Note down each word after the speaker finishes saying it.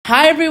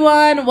Hi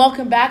everyone,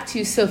 welcome back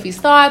to Sophie's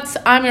Thoughts.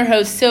 I'm your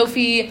host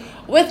Sophie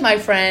with my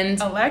friend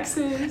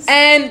Alexis.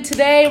 And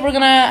today we're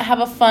gonna have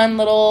a fun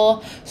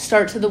little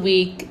start to the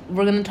week.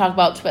 We're gonna talk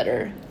about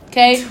Twitter.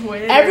 Okay?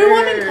 Twitter.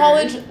 Everyone in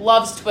college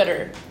loves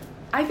Twitter.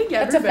 I think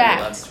That's a everybody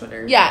fact. loves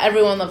Twitter. Yeah,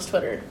 everyone loves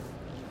Twitter.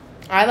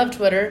 I love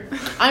Twitter.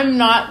 I'm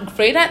not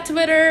great at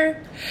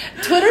Twitter.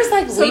 Twitter's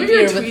like Some leap of your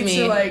year tweets with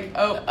me. are like,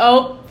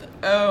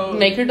 Oh,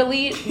 make her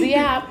delete the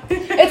app.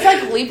 It's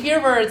like leap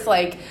year where it's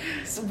like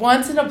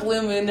once in a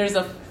blue moon there's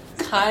a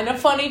kind of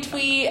funny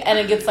tweet and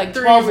it gets like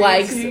 12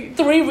 likes, 3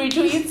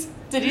 retweets.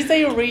 Did you say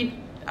you read?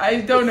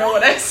 I don't know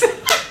what I said.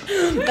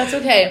 That's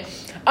okay.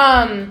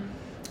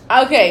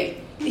 Okay.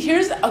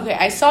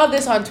 I saw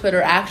this on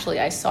Twitter actually.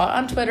 I saw it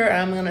on Twitter and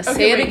I'm gonna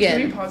say it again.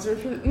 Can we pause it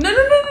for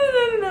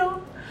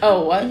No.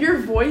 Oh, what? Your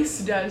voice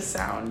does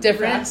sound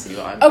different. raspy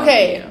while I'm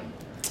Okay. talking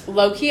to you.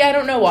 Low key, I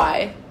don't know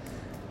why.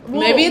 Well,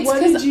 Maybe it's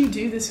what because did you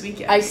do this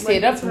weekend? I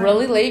stayed up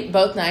really late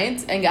both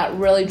nights and got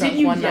really drunk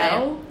Did you one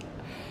yell? night.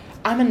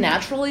 I'm a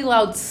naturally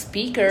loud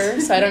speaker,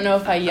 so I don't know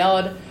if I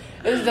yelled.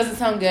 It doesn't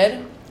sound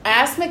good. I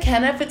asked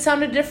McKenna if it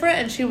sounded different,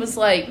 and she was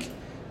like,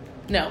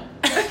 no.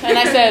 And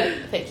I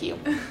said, thank you.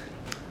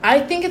 I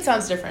think it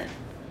sounds different.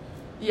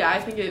 Yeah,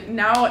 I think it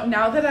now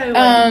that I am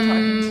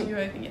talking to you,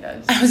 I think it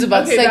does. I was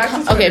about to say,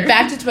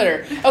 back to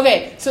Twitter.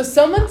 Okay, so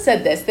someone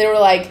said this. They were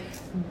like,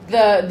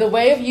 the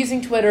way of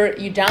using Twitter,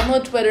 you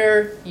download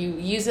Twitter, you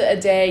use it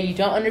a day, you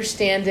don't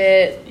understand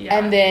it,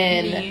 and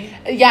then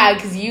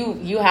because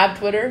you have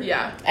Twitter,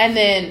 and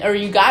then or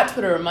you got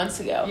Twitter months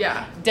ago,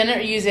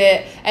 didn't use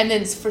it, and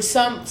then for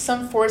some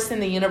force in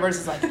the universe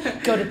is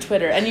like go to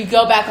Twitter, and you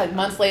go back like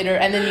months later,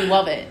 and then you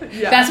love it.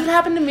 That's what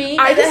happened to me.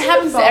 That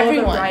happens to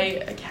everyone. The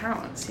right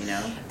accounts, you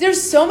know.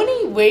 There's so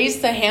many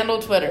ways to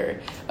handle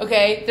Twitter.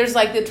 Okay, there's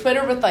like the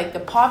Twitter with like the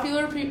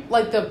popular people,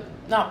 like the.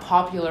 Not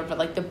popular, but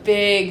like the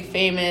big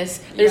famous.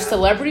 There's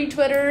celebrity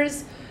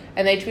Twitters,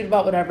 and they tweet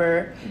about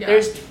whatever. Yeah.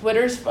 There's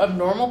Twitters of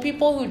normal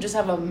people who just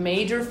have a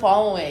major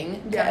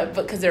following,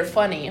 because they're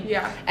funny.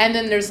 Yeah. And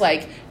then there's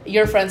like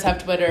your friends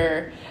have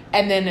Twitter,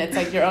 and then it's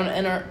like your own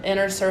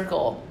inner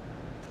circle.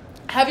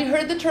 Have you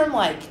heard the term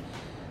like?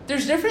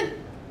 There's different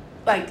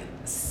like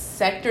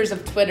sectors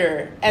of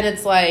Twitter, and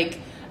it's like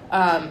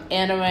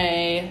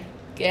anime,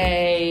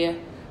 gay,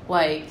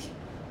 like.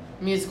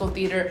 Musical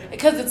theater,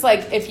 because it's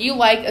like if you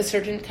like a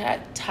certain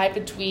type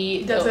of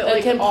tweet,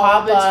 it can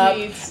pop up,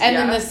 tweets? And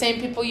then the same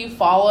people you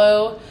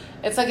follow,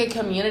 it's like a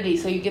community,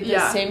 so you get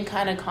the same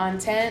kind of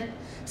content.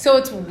 So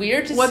it's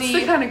weird to see. What's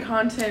the kind of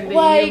content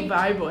that you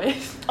vibe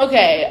with?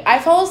 Okay, I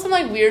follow some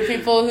like weird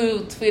people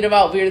who tweet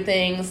about weird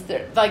things.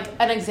 They're, like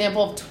an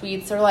example of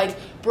tweets are like,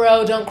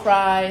 "Bro, don't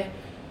cry,"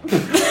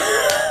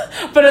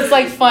 but it's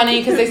like funny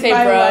because they say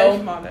My "bro."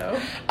 life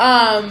motto.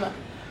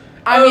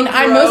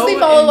 I mostly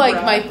follow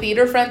like my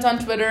theater friends on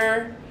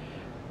Twitter.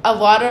 A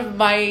lot of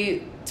my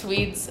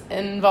tweets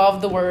involve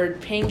the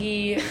word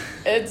pingy.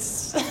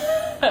 It's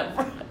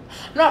I'm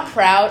not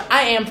proud.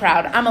 I am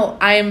proud.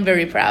 I am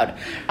very proud.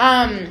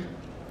 I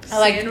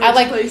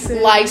like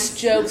lice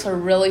jokes are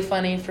really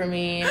funny for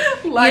me.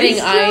 Eating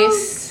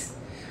ice.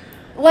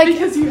 Like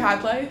because you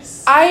had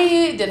lice?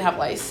 I did have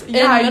lice.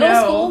 Yeah, in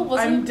middle school,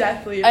 I'm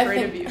deathly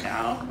afraid of you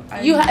now.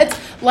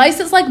 Lice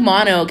is like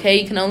mono,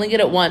 okay? You can only get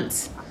it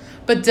once.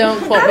 But don't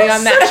quote me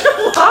on that.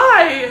 Such a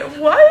lie.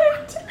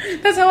 What?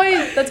 That's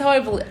how I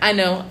believe. I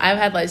know. I've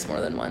had lice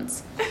more than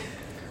once.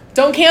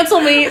 Don't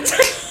cancel me. Like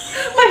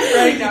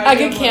right now. I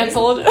get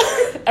canceled.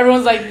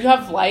 Everyone's like, you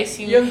have lice.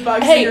 You have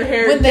bugs in your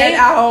hair. Get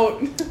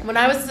out. When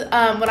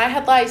I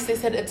had lice, they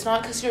said it's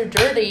not because you're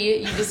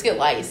dirty. You just get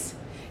lice.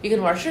 You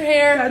can wash your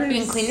hair. You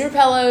can clean your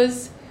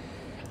pillows.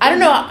 I don't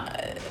know.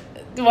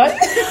 What?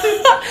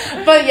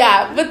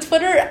 But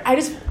Twitter,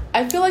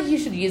 I feel like you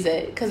should use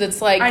it because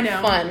it's like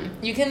fun.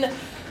 You can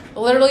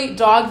literally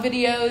dog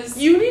videos.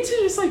 You need to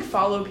just like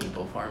follow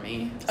people for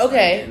me.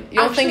 Okay,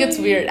 you'll think it's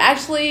weird.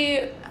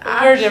 Actually,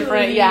 we're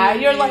different. Yeah,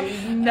 you're like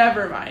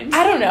never mind.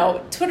 I don't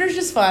know. Twitter's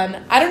just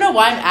fun. I don't know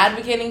why I'm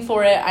advocating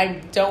for it. I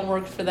don't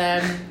work for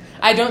them.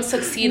 I don't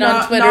succeed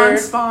on Twitter.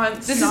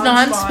 This is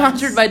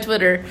non-sponsored by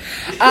Twitter.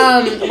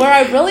 Where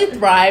I really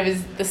thrive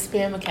is the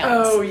spam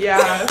accounts. Oh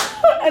yeah,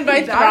 and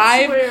by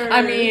thrive,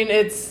 I mean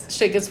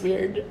shit gets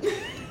weird.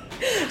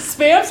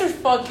 Spams are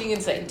fucking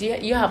insane. Do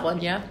you have one?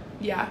 Yeah.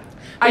 Yeah.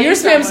 Your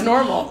spam's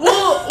normal.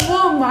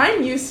 Well,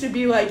 mine used to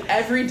be like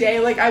every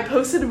day. Like I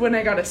posted when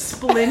I got a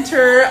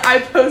splinter. I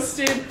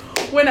posted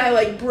when I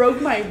like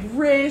broke my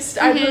wrist.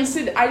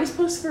 Mm-hmm. I just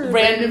post for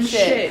random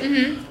shit.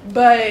 Mm-hmm.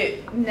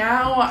 But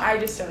now I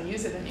just don't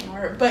use it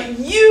anymore. But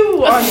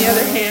you, on the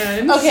other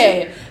hand,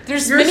 okay.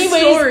 There's many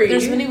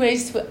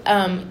ways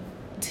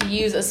to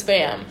use a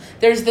spam.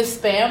 There's the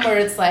spam where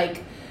it's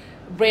like.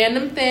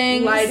 Random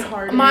things.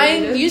 Lighthearted.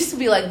 Mine used to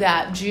be like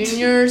that.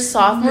 Junior,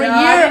 sophomore year.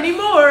 Not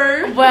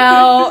anymore.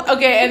 Well,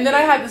 okay, and then I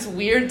had this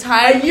weird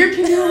time. A year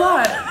can do a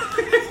lot.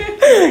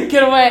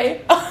 Get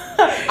away.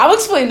 I'll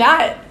explain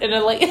that in a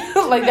like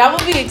that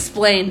will be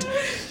explained.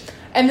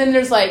 And then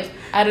there's like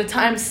at a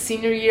time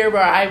senior year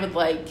where I would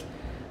like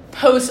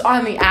post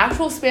on the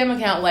actual spam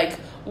account like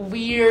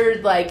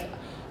weird like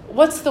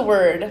what's the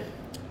word?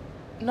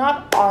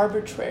 Not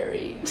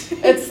arbitrary.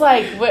 It's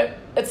like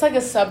it's like a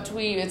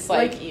subtweet. It's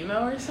like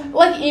emo or something.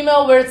 Like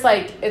emo, where it's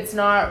like it's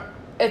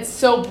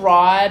so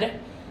broad.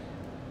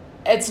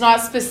 It's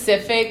not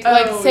specific.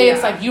 Like say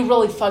it's like you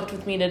really fucked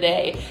with me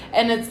today,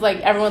 and it's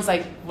like everyone's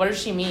like, what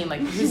does she mean?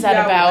 Like who's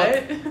that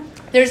about? What?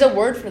 There's a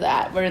word for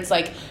that where it's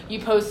like you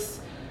post.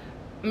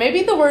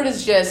 Maybe the word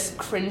is just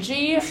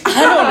cringy.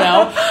 I don't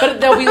know. But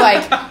they'll be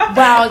like,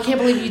 wow, I can't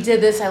believe you did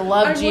this. I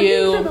loved you.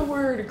 I'm looking for the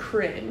word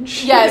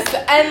cringe. Yes.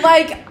 And,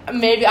 like,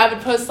 maybe I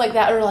would post like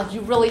that. Or, like,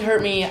 you really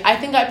hurt me. I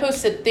think I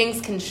posted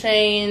things can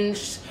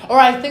change. Or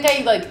I think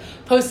I, like,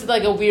 posted,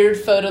 like, a weird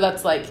photo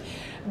that's, like,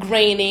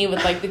 grainy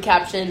with, like, the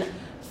caption,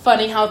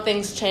 funny how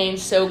things change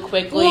so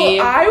quickly.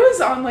 Well, I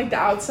was on, like, the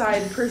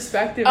outside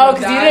perspective of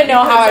because you didn't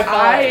know how I felt.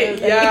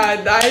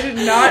 I did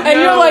not know. And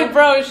you're like,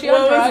 bro, is she on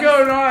drugs? What was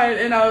going on?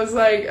 And I was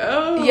like,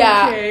 oh,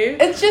 yeah. Okay.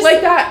 It's just...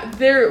 like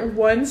that,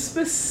 one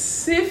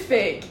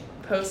specific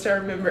post I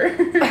remember.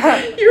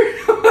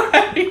 You were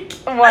like...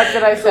 What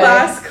did I say?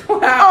 Class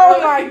clown.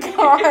 Oh, my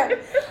God.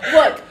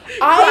 Look,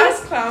 class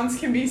clowns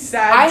can be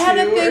sad, I had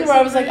a thing where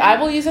I was like, I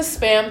will use a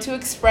spam to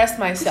express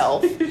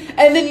myself.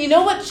 And then you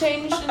know what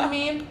changed in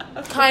me?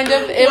 Kind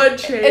of. What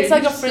changed? It's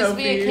like a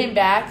frisbee. It came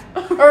back.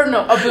 Or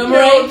no, a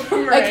boomerang.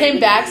 It came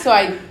back, so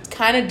I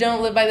kind of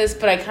don't live by this,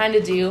 but I kind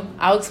of do.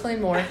 I'll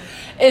explain more.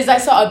 Is I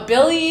saw a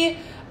Billie,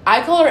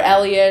 I call her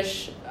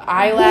Eilish,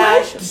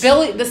 Eyelash. What?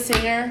 Billie, the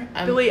singer.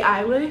 Billie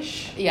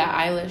Eilish? Yeah,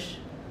 Eilish.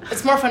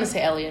 It's more fun to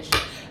say Eilish.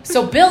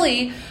 So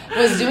Billie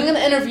was doing an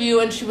interview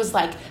and she was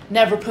like,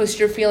 never post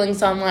your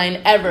feelings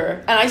online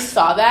ever. And I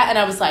saw that and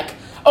I was like,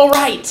 all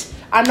right,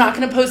 I'm not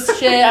going to post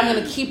shit. I'm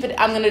going to keep it.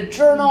 I'm going to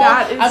journal.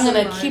 I'm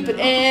going to keep it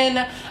in.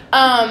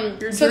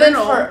 So then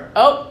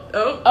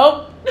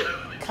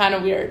kind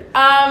of weird.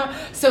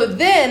 So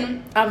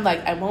then I'm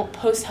like, I won't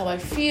post how I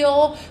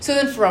feel. So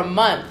then for a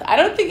month, I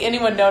don't think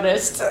anyone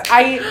noticed.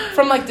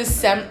 From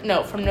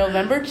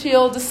November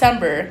till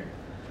December.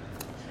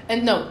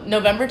 And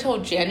November till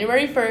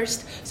January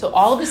 1st. So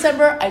all of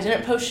December, I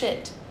didn't post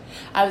shit.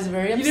 I was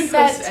very upset. You didn't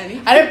post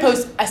anything? I didn't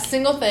post a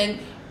single thing.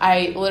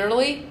 I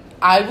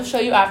will show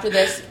you after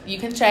this. You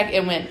can check.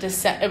 It went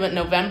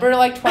November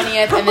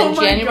 20th, and then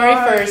January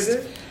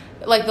 1st.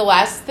 Like the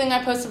last thing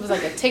I posted was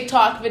like a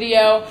TikTok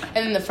video,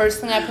 and then the first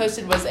thing I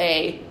posted was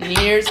a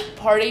New Year's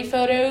party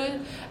photo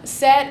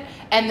set.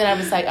 And then I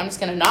was like, I'm just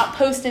gonna not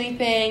post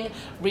anything,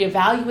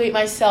 reevaluate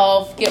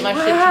myself, get my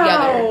shit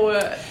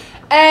together.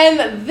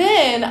 And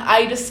then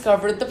I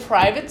discovered the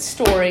private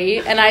story,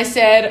 and I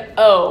said,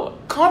 oh,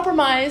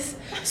 compromise.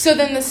 So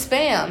then the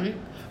spam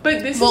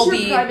But this is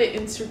your private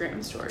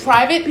Instagram story.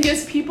 Private?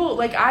 Because people,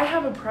 like, I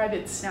have a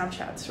private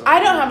Snapchat story. I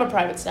don't have a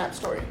private Snap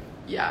story.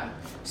 Yeah.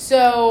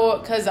 So,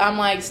 because I'm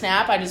like,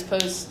 Snap, I just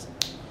post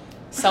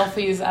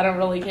selfies. I don't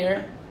really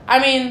care. I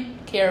mean,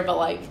 care, but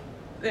like,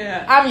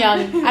 yeah. I'm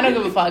young. I don't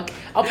give a fuck.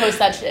 I'll post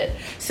that shit.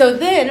 So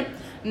then,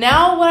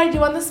 now what I do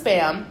on the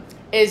spam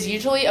is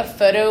usually a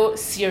photo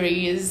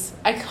series.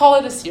 I call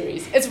it a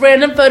series. It's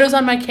random photos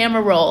on my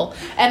camera roll.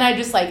 And I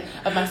just like,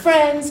 of my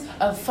friends,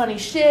 of funny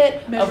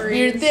shit, memories. Of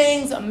weird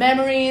things, of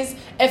memories.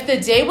 If the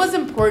day was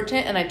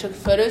important and I took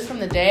photos from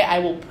the day, I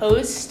will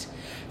post.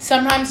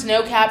 Sometimes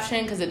no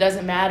caption because it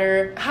doesn't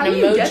matter. How do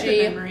you get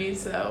the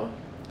memories though?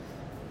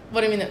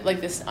 What do you mean,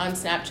 like this on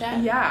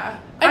Snapchat? Yeah.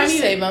 I just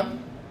save them.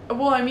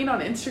 Well, I mean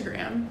on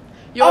Instagram.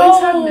 You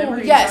always have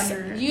memories. Yes,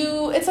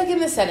 it's like in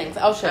the settings.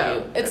 I'll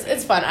show you.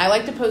 It's fun. I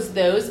like to post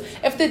those.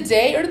 If the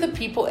day or the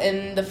people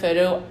in the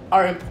photo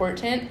are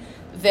important,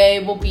 they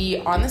will be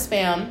on the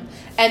spam.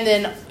 And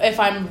then if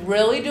I'm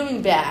really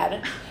doing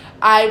bad,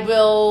 I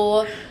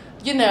will,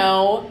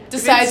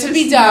 decide to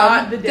be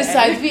dumb,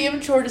 decide to be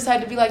immature,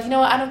 decide to be like,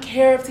 I don't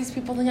care if these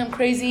people think I'm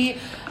crazy.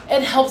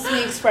 It helps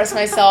me express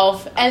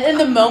myself. And in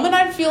the moment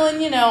I'm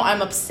feeling,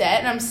 I'm upset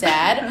and I'm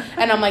sad,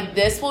 and I'm like,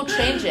 this will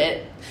change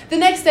it. The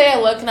next day I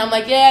look and I'm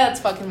like, yeah, that's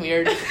fucking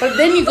weird. But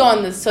then you go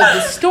on the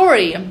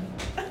story, and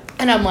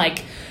I'm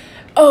like,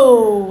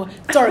 oh,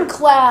 dark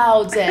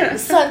clouds and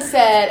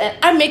sunset. And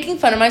I'm making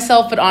fun of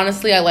myself, but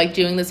honestly, I like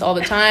doing this all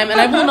the time, and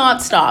I will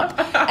not stop.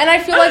 And I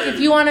feel like if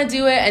you want to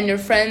do it and your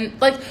friend,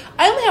 like,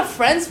 I only have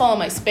friends follow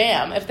my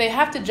spam. If they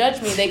have to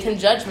judge me, they can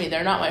judge me.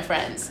 They're not my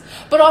friends.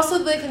 But also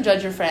they can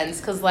judge your friends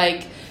because,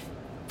 like,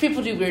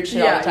 people do weird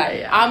shit all the time.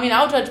 Yeah. I mean,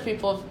 I'll judge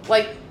people,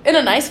 like, in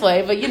a nice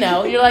way, but, you're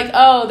like,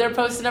 oh, they're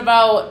posting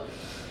about...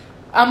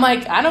 I'm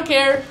like, I don't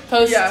care.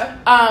 Post. Yeah.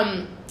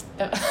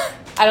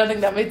 I don't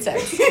think that made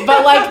sense.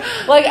 But,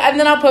 like, and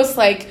then I'll post,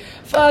 like,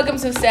 fuck, I'm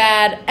so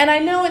sad. And I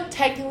know it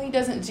technically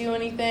doesn't do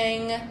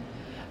anything,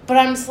 but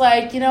I'm just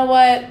like, you know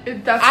what?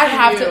 I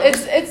have to.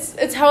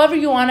 It's however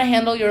you want to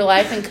handle your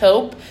life and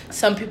cope.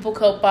 Some people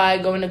cope by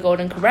going to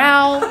Golden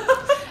Corral.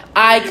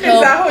 I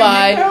cope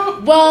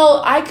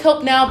I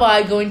cope now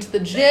by going to the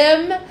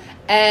gym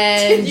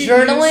and journaling.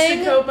 Did you used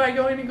to cope by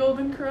going to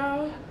Golden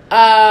Corral?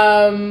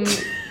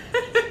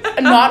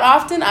 Not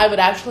often. I would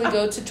actually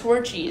go to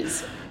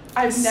Torchy's.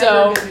 I've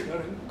never been to go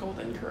to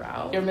Golden Corral.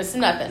 Wow. You're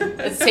missing nothing.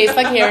 It tastes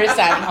like Harry's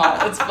Dining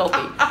Hall. It's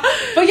filthy.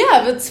 But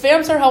yeah, but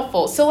spams are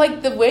helpful. So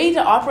like the way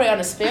to operate on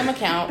a spam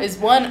account is,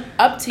 one,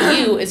 up to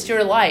you. It's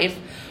your life.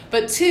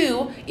 But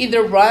two,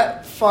 either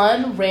run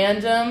fun,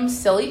 random,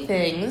 silly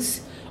things,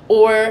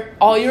 or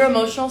all your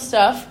emotional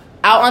stuff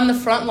out on the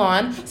front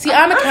lawn. See,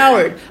 I'm a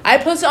coward. I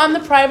post it on the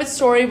private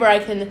story where I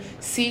can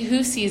see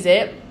who sees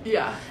it.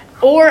 Yeah.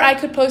 Or I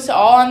could post it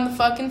all on the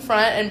fucking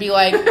front and be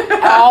like,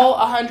 all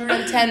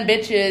 110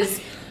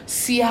 bitches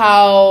see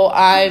how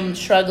I'm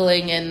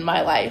struggling in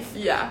my life.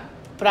 Yeah.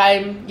 But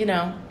I'm,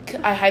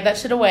 I hide that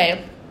shit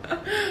away.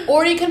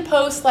 Or you can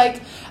post,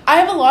 like, I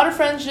have a lot of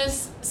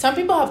friends some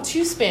people have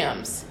 2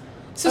 spams.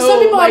 So some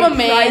people have a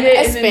main,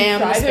 a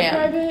spam, a spam.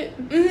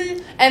 Private?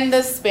 Mm-hmm. And the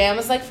spam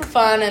is like for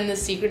fun, and the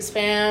secret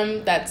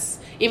spam, that's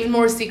even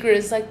more secret,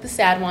 is like the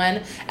sad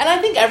one. And I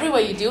think every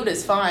way you do it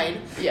is fine.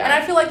 Yeah. And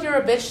I feel like you're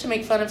a bitch to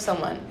make fun of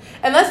someone.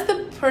 Unless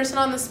the person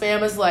on the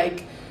spam is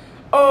like,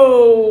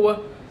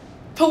 oh,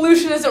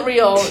 pollution isn't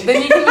real,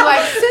 then you can be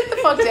like, sit the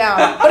fuck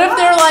down. But if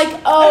they're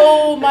like,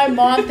 oh, my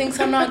mom thinks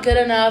I'm not good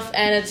enough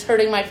and it's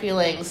hurting my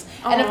feelings.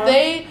 And if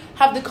they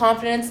have the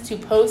confidence to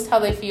post how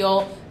they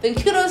feel, then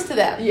kudos to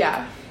them.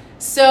 Yeah.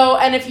 So,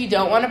 and if you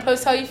don't want to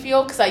post how you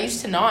feel, because I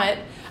used to not.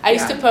 I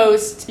used to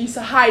post. You used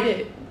to hide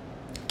it.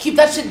 Keep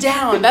that shit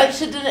down. That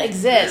shit didn't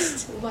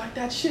exist. Lock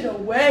that shit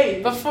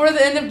away. Before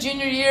the end of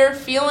junior year,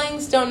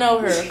 feelings, don't know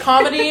her.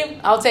 Comedy,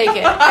 I'll take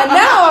it. And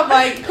now I'm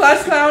like.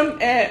 Class clown,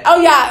 Oh,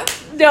 yeah.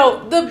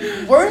 No,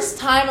 the worst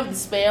time of the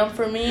spam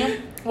for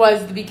me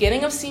was the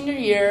beginning of senior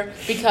year,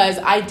 because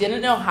I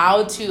didn't know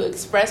how to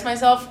express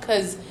myself,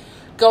 because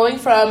going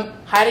from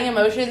hiding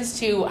emotions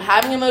to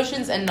having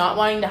emotions and not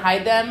wanting to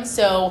hide them.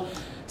 So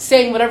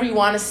saying whatever you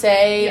want to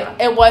say. Yeah.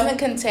 It wasn't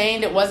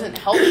contained. It wasn't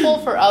helpful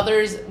for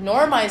others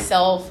nor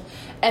myself.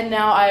 And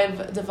now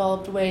I've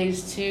developed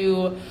ways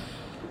to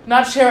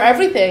not share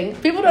everything.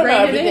 People don't know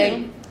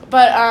everything.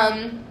 But,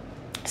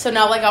 so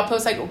now, like, I'll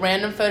post, like,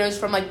 random photos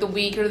from, like, the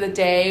week or the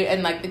day.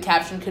 And, like, the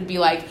caption could be,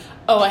 like,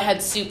 oh, I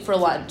had soup for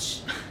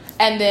lunch.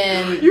 And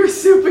then... Your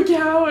soup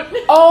account.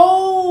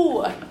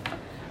 Oh!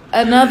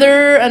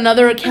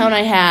 Another account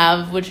I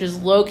have, which is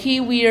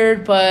low-key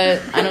weird,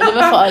 but I don't give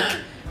a fuck.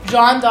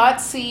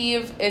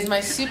 John.Sieve is my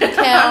soup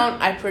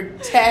account. I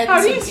pretend to be...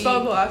 How do you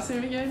spell the last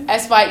name again?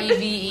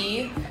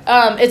 Syeve.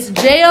 It's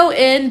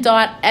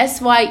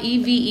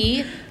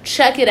JON.SYEVE.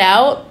 Check it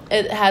out.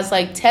 It has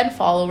like 10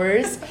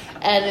 followers,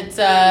 and it's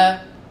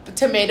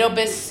tomato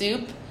bisque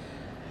soup.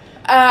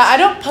 I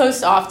don't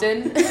post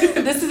often.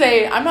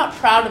 I'm not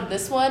proud of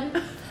this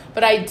one,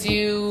 but I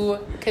do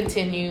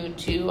continue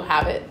to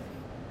have it.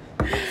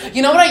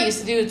 You know what I used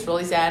to do? It's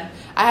really sad.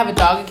 I have a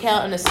dog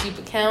account and a soup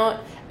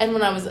account. And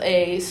when I was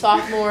a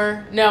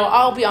sophomore, no,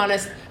 I'll be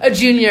honest, a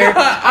junior,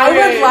 I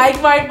would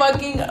like my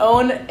fucking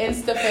own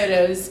Insta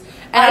photos.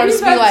 And I would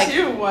just be like,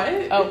 too. What?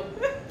 Oh.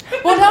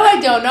 Well, now I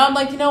don't. Now I'm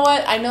like, you know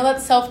what? I know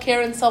that's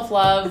self-care and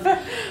self-love,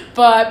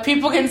 but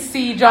people can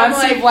see John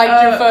Sieve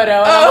liked your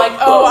photo. And I'm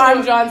like, oh,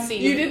 I'm John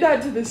Sieve. You did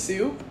that to the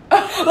soup?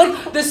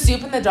 Like, the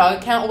soup and the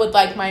dog account would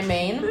like my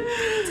main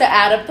to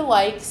add up the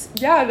likes.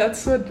 Yeah,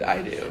 that's what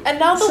I do. And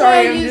now the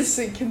Sorry, way I'm just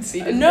a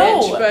conceited no,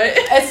 bitch, but...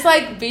 it's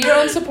like, be your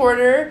own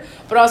supporter,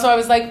 but also I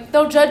was like,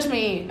 don't judge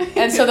me.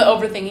 And so the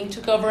overthinking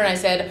took over, and I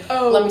said,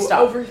 let me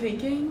stop.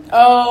 Overthinking?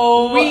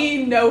 Oh.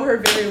 We know her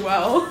very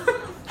well.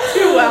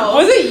 Too well.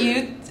 Was it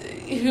you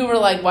who were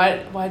like,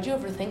 why'd you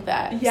overthink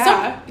that?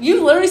 Yeah. So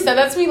you literally said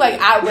that to me, like,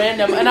 at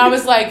random, and I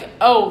was like,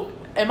 oh,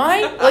 am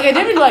I? Like, I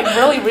didn't, like,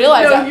 really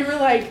realize that. No, you were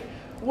like,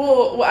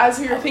 well, as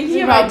we were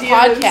thinking about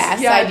ideas,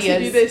 podcast to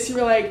ideas. do this, you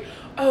were like,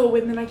 oh,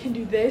 and then I can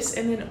do this,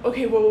 and then,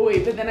 okay,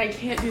 wait, but then I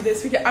can't do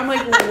this. I'm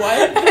like,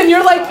 what? And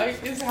you're like,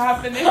 what is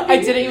happening? I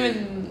didn't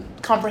even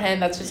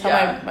comprehend. That's just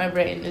how my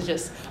brain is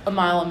just a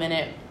mile a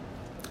minute.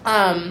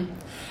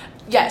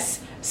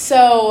 Yes.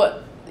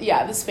 So,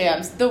 yeah, the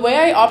spams. The way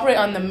I operate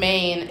on the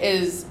main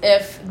is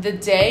if the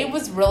day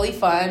was really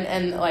fun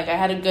and, like, I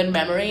had a good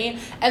memory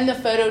and the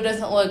photo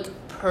doesn't look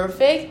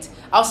perfect,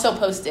 I'll still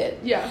post it.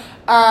 Yeah.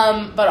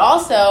 But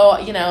also,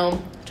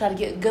 try to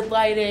get good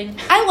lighting.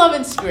 I love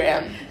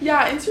Instagram.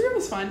 Yeah, Instagram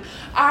is fun.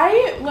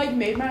 I, like,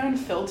 made my own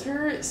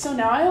filter, so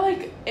now I,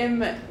 like,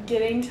 am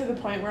getting to the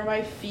point where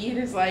my feed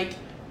is, like,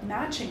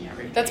 matching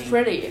everything. That's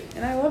pretty.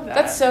 And I love that.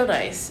 That's so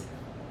nice.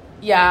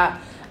 Yeah.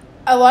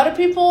 A lot of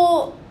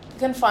people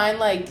can find,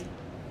 like,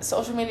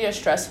 social media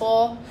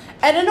stressful,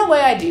 and in a way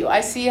I do.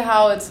 I see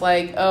how it's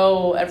like,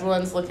 oh,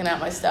 everyone's looking at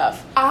my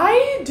stuff.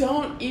 I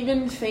don't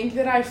even think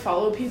that I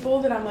follow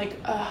people that I'm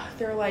like,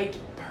 they're, like,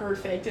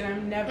 perfect, and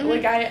I'm never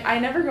like I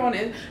never go on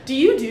in. Do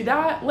you do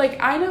that?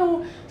 Like, I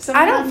know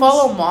sometimes I don't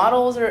follow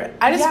models, or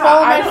I just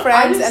follow my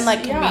friends and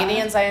like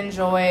comedians I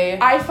enjoy.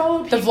 I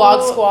follow people the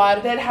Vlog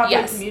Squad that have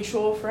like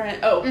mutual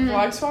friends.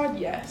 Vlog Squad,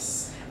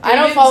 yes. I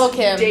don't follow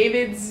Kim.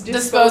 David's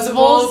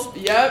Disposables.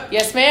 Yep.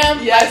 Yes, ma'am.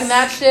 Yes. Liking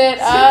that shit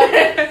up.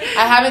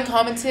 I haven't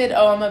commented,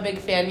 oh, I'm a big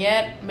fan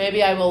yet.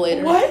 Maybe I will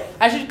later. What?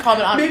 I should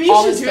comment on Maybe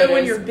all you his should do photos. it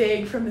when you're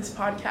big from this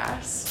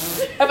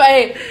podcast. If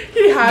I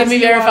get me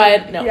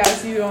verified, no. He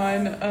has you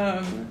on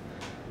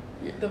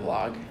the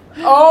vlog.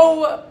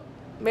 Oh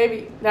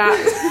Maybe. Nah.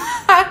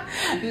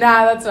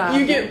 Nah, that's not.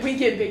 We get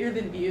bigger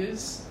than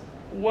views.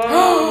 Whoa.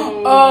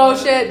 Oh,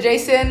 shit.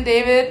 Jason,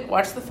 David,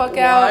 watch the fuck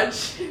out.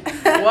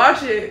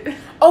 Watch it.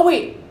 Oh,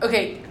 wait.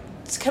 Okay.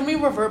 Can we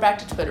revert back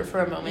to Twitter for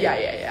a moment?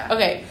 Yeah.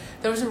 Okay.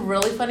 There was a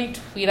really funny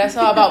tweet I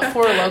saw about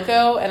Four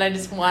Loko, and I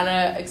just want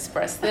to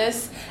express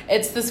this.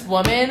 It's this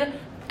woman.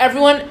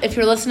 Everyone, if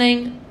you're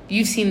listening,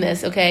 you've seen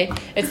this, okay?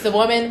 It's the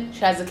woman. She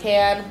has a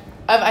can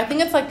of, I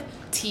think it's like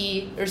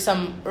tea or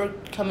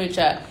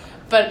kombucha.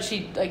 But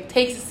she like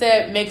takes a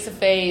sip, makes a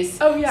face,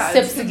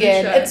 sips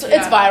again. It's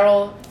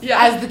viral,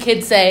 as the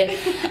kids say.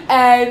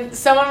 And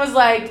someone was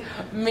like,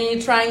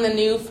 me trying the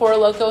new Four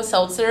Loko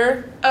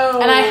seltzer.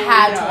 Oh, and I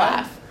had to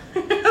laugh.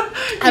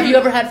 Have you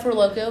ever had Four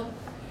Loko?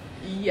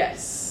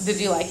 Yes.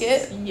 Did you like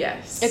it?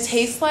 Yes. It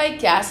tastes like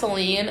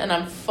gasoline, and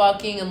I'm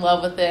fucking in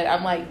love with it.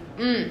 I'm like,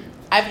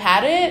 I've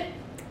had it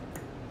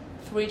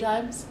 3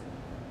 times.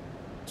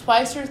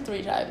 Twice or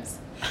 3 times.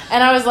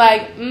 And I was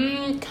like,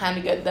 kind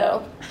of good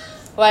though.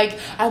 Like,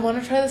 I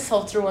want to try the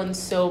seltzer one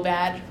so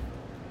bad.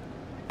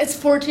 It's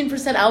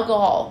 14%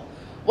 alcohol.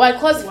 White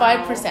Claw's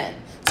 5%.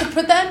 To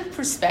put that in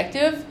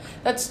perspective,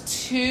 that's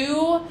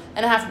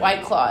 2.5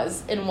 White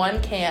Claws in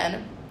one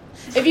can.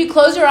 If you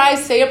close your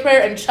eyes, say a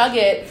prayer, and chug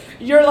it,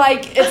 you're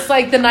like, it's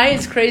like the night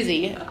is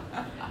crazy.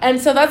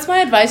 And so that's my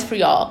advice for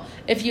y'all.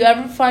 If you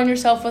ever find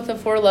yourself with a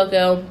Four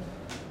Loko,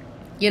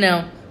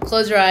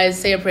 close your eyes,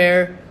 say a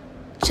prayer,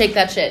 shake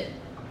that shit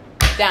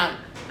down.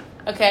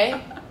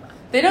 Okay?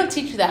 They don't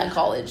teach you that in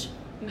college.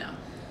 No.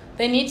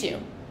 They need to.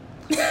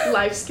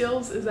 Life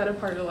skills? Is that a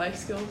part of life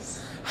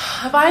skills?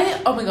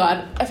 Oh my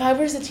god. If I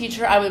was a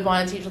teacher, I would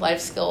want to teach life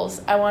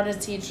skills. I want to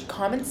teach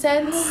common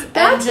sense.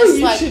 That's and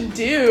just, what you should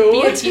do.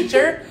 Be a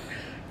teacher.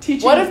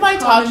 What if my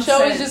talk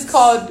show is just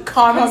called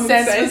Common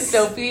Sense with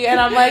Sophie? And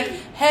I'm like,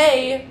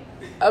 hey,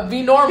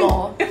 be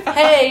normal.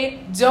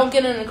 Hey, don't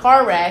get in a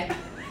car wreck.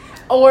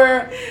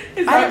 Or,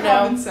 is I don't know.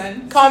 Common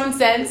sense? Common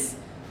sense.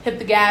 Hit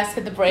the gas,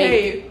 hit the brake.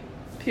 Hey,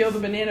 peel the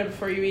banana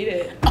before you eat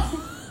it.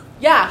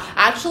 Yeah,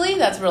 actually,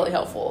 that's really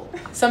helpful.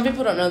 Some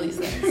people don't know these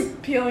things.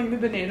 Peeling the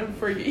banana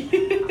before you eat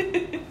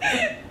it.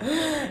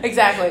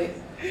 Exactly.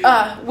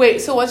 Wait,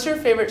 so what's your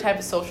favorite type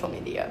of social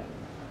media?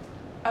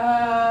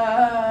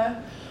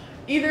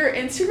 Either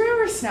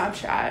Instagram or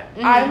Snapchat.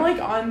 Mm-hmm. I'm like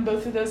on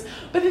both of those.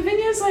 But the thing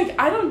is, like,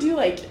 I don't do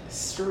like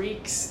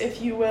streaks,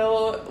 if you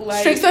will.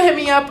 Like, streaks don't hit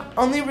me up.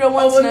 Only real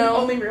ones know.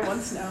 Only real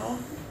ones know.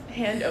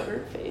 Hand over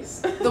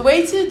face. The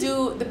way to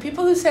do the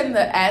people who send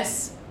the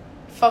S,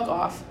 fuck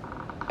off.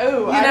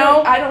 Oh,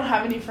 I don't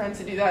have any friends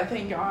that do that.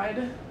 Thank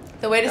God.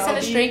 The way to send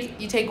a streak,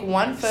 you take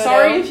one photo.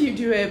 Sorry if you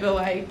do it, but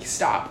like,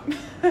 stop.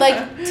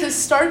 Like, to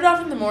start it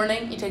off in the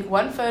morning, you take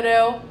one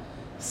photo.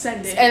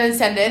 Send it. And then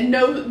send it.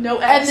 No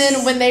S. And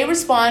then when they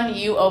respond,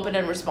 you open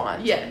and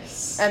respond.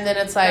 Yes. And then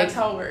it's like... That's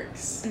how it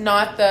works.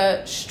 Not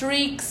the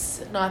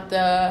streaks, not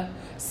the...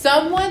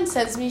 Someone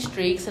sends me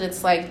streaks, and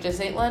it's like, just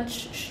ate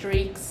lunch,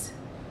 streaks.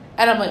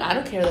 And I'm like, I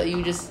don't care that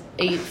you just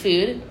ate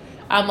food.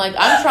 I'm like,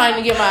 I'm trying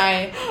to get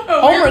my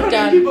homework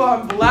done. People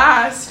on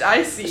blast.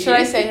 I see. Should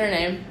I say her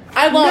name?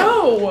 I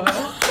won't. No.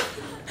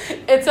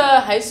 It's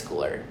a high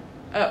schooler.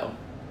 Oh.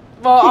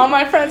 Well, all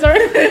my friends are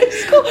in high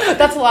school.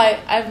 That's why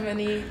I have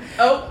many.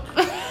 Oh,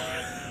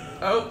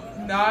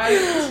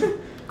 nice.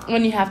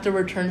 When you have to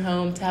return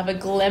home to have a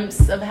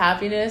glimpse of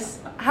happiness.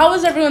 How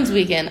was everyone's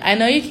weekend? I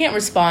know you can't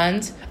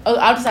respond. Oh,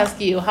 I'll just ask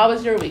you. How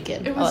was your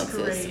weekend, It was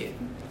Alexis? great.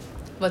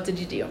 What did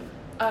you do?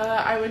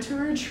 I went to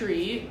a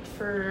retreat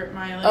for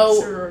my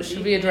sorority.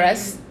 Should we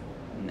address?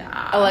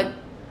 Nah.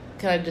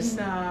 Can I just?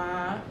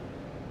 Nah.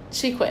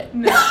 She quit.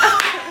 Nah.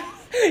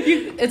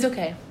 It's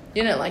okay.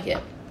 You didn't like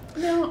it.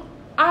 No.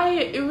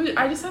 I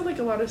just had like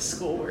a lot of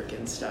schoolwork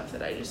and stuff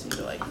that I just need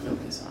to like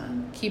focus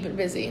on. Keep it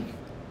busy.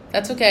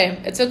 That's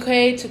okay. It's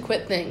okay to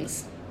quit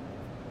things.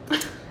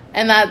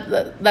 And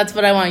that's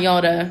what I want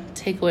y'all to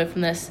take away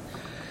from this.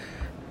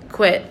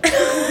 Quit.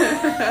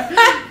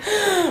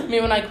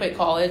 Me when I quit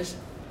college.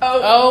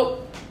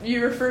 Oh.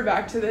 You refer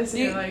back to this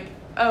and you're like,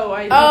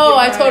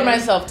 I told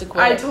myself to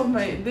quit.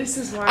 This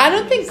is why. I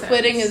don't think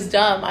quitting is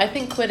dumb. I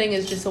think quitting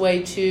is just a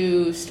way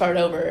to start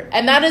over.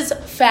 And that is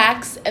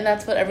facts, and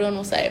that's what everyone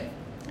will say.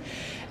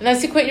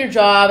 Unless you quit your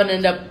job and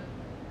end up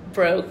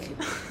broke,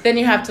 then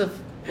you have to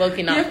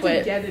low-key not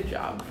quit. You have to get a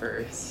job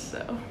first,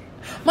 so.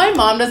 My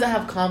mom doesn't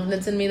have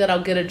confidence in me that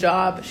I'll get a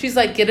job. She's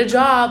like, get a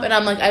job. And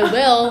I'm like, I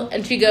will.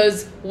 And she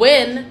goes,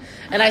 when?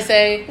 And I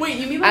say, wait,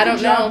 you mean like I don't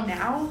a job know.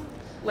 Now?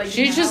 Like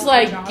she's just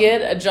like,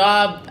 get a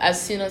job as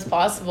soon as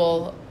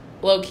possible,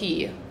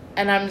 low-key.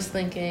 And I'm just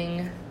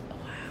thinking, wow.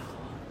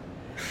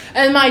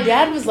 And my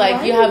dad was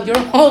like, you have your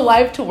whole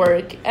life to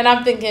work. And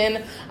I'm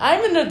thinking,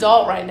 I'm an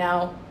adult right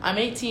now. I'm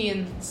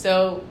 18,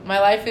 so my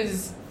life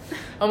is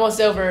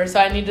almost over. So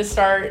I need to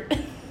start,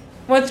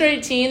 once you're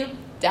 18,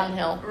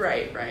 downhill.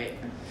 Right.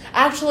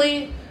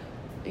 Actually,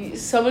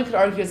 someone could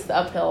argue it's the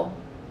uphill.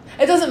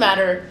 It doesn't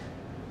matter.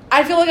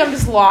 I feel like I'm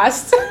just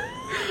lost.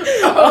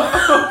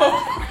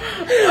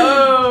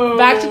 Oh.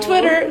 Back to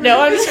Twitter.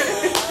 No, I'm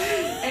just...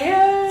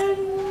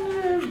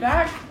 And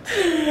back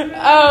to...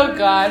 Oh,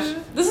 gosh.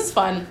 This is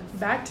fun.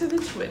 back to the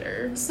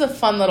Twitter. This is a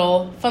fun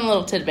little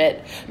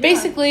tidbit. Yeah.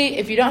 Basically,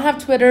 if you don't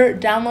have Twitter,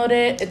 download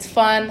it. It's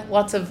fun.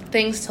 Lots of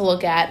things to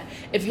look at.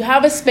 If you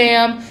have a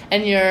spam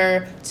and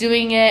you're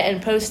doing it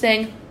and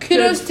posting,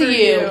 kudos to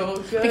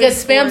you.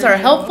 Because spams are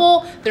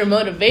helpful. They're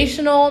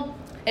motivational.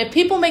 If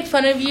people make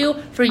fun of you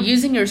for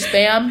using your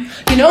spam,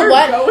 you know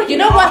what? You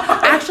know what?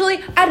 Actually,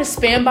 I had a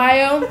spam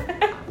bio.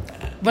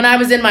 When I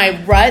was in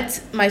my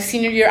rut, my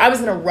senior year, I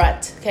was in a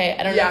rut, okay?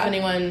 I don't know if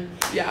anyone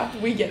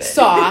we get it.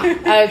 saw.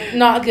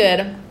 Not good.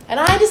 And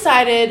I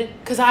decided,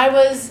 because I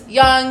was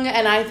young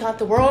and I thought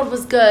the world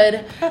was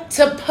good,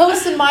 to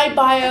post in my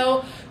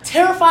bio,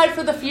 terrified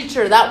for the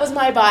future. That was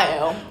my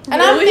bio.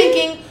 And really? I'm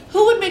thinking,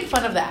 who would make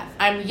fun of that?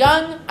 I'm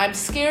young. I'm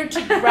scared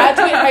to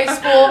graduate high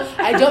school.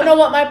 I don't know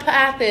what my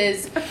path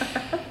is.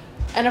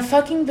 And a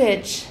fucking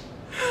bitch,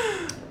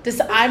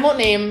 I won't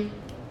name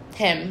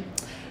him,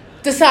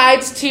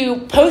 decides to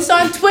post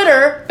on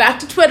Twitter, back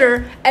to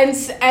Twitter, and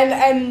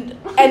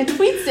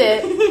tweets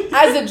it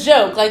as a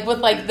joke, like with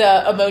like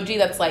the emoji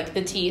that's like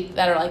the teeth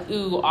that are like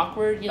ooh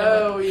awkward, you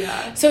know. Oh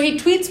yeah. So he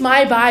tweets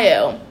my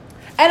bio,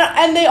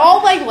 and they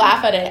all like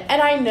laugh at it,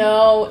 and I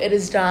know it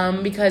is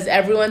dumb because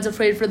everyone's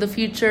afraid for the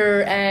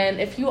future, and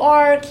if you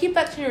are, keep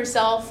that to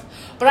yourself.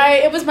 But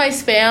it was my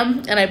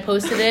spam, and I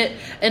posted it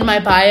in my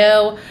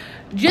bio,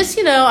 just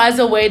as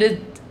a way to.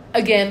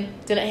 Again,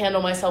 didn't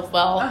handle myself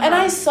well. Uh-huh. And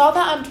I saw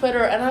that on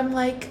Twitter, and I'm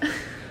like,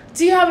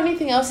 do you have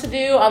anything else to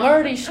do? I'm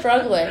already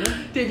struggling.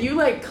 Did you,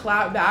 like,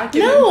 clap back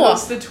and then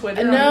post the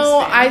Twitter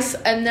I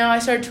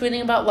started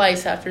tweeting about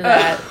lice after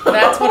that.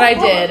 That's what I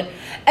did.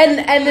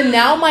 And then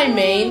now my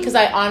main, because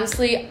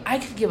I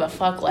could give a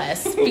fuck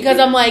less. Because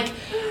I'm like,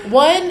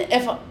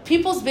 if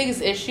people's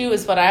biggest issue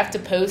is what I have to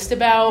post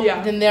about,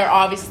 then they're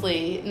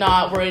obviously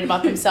not worried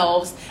about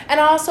themselves. And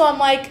also, I'm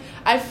like,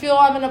 I feel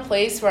I'm in a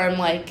place where I'm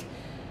like,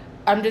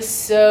 I'm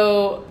just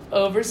so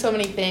over so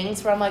many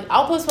things where I'm like,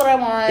 I'll post what I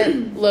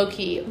want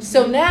low-key.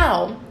 So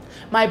now,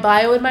 my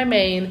bio in my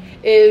main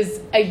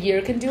is a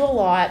year can do a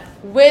lot,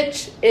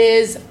 which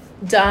is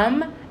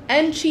dumb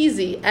and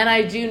cheesy. And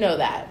I do know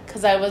that.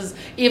 Because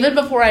even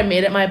before I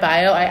made it my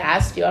bio, I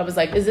asked you, I was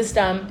like, is this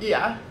dumb?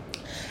 Yeah.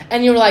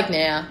 And you were like,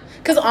 nah.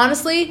 Because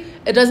honestly,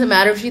 it doesn't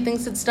matter if she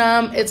thinks it's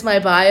dumb. It's my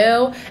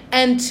bio.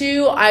 And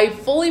 2, I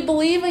fully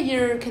believe a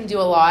year can do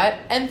a lot.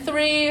 And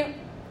 3,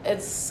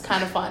 it's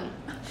kind of fun.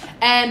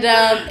 And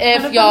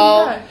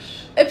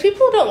if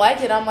people don't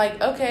like it, I'm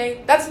like,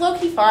 okay, that's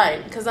low-key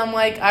fine. Because I'm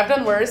like, I've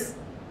done worse.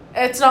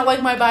 It's not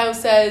like my bio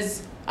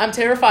says, I'm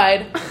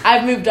terrified.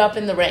 I've moved up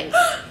in the ranks.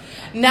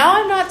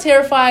 Now I'm not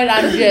terrified.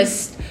 I'm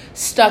just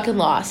stuck and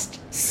lost.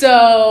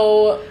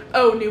 So...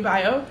 Oh, new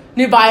bio?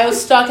 New bio,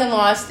 stuck and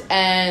lost,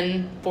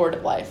 and bored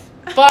of life.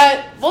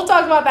 But we'll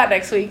talk about that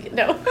next week.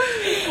 No.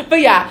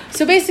 But yeah,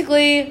 so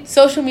basically,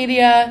 social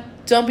media,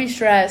 don't be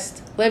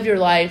stressed. Live your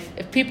life.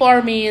 If people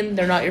are mean,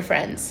 they're not your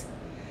friends.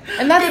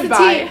 And that's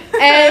Goodbye. the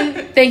tea.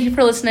 And thank you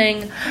for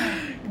listening.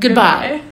 Goodbye.